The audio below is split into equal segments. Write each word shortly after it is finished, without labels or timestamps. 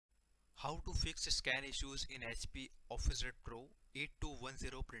How to fix scan issues in HP OfficeJet Pro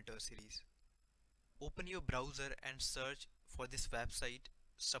 8210 printer series. Open your browser and search for this website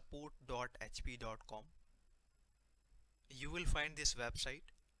support.hp.com. You will find this website.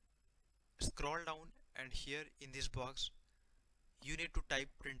 Scroll down and here in this box you need to type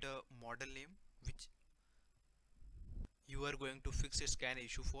printer model name which you are going to fix a scan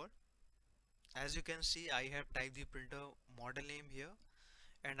issue for. As you can see, I have typed the printer model name here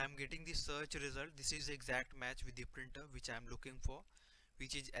and I'm getting the search result. This is the exact match with the printer which I'm looking for,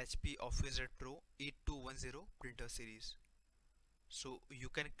 which is HP OfficeJet Pro 8210 printer series. So you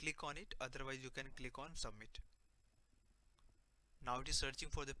can click on it, otherwise you can click on submit. Now it is searching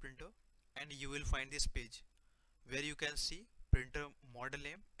for the printer and you will find this page where you can see printer model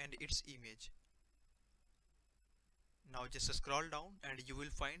name and its image. Now just scroll down and you will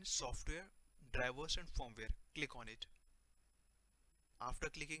find software, drivers and firmware. Click on it. After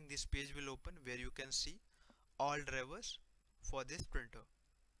clicking, this page will open where you can see all drivers for this printer.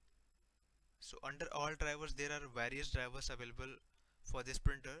 So under all drivers there are various drivers available for this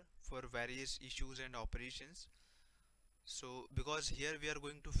printer for various issues and operations. So because here we are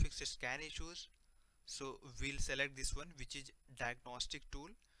going to fix scan issues, so we'll select this one, which is diagnostic tool,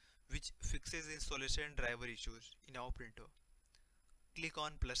 which fixes installation driver issues in our printer. Click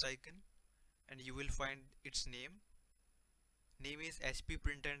on plus icon and you will find its name. Name is HP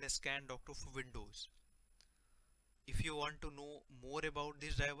Print and Scan Doctor for Windows. If you want to know more about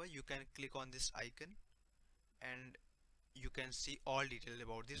this driver, you can click on this icon and you can see all details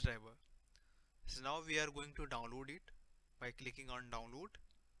about this driver. So now we are going to download it by clicking on download.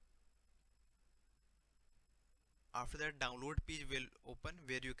 After that, download page will open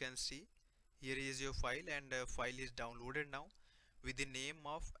where you can see here is your file and file is downloaded now with the name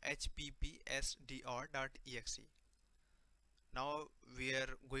of hppsdr.exe. Now we are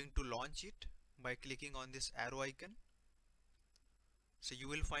going to launch it by clicking on this arrow icon. So you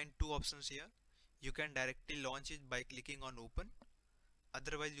will find two options here. You can directly launch it by clicking on open.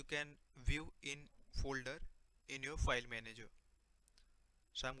 Otherwise you can view in folder in your file manager.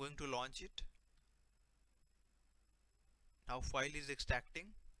 So I'm going to launch it. Now file is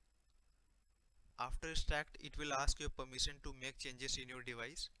extracting. After extract, it will ask your permission to make changes in your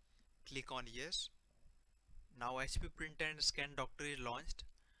device. Click on yes. Now HP Print and Scan Doctor is launched,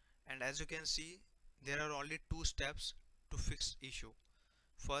 and as you can see there are only two steps to fix issue.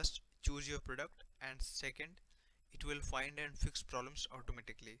 First, choose your product, and second, it will find and fix problems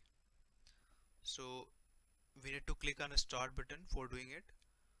automatically. So we need to click on a start button for doing it,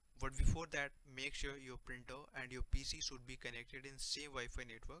 but before that make sure your printer and your PC should be connected in same Wi-Fi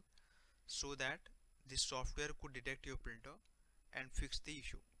network so that this software could detect your printer and fix the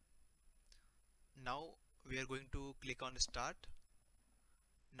issue. Now we are going to click on start.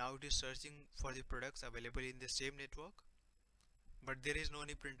 Now it is searching for the products available in the same network, but there is no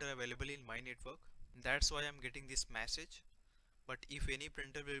any printer available in my network. That's why I'm getting this message. But if any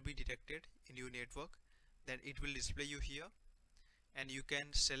printer will be detected in your network, then it will display you here and you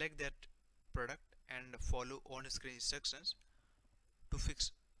can select that product and follow on screen instructions to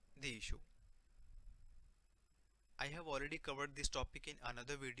fix the issue. I have already covered this topic in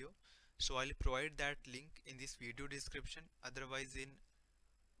another video, so I'll provide that link in this video description, otherwise in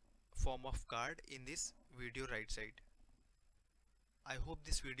form of card in this video right side. I hope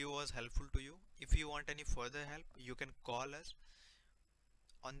this video was helpful to you. If you want any further help, you can call us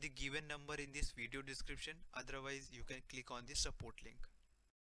on the given number in this video description, otherwise you can click on the support link.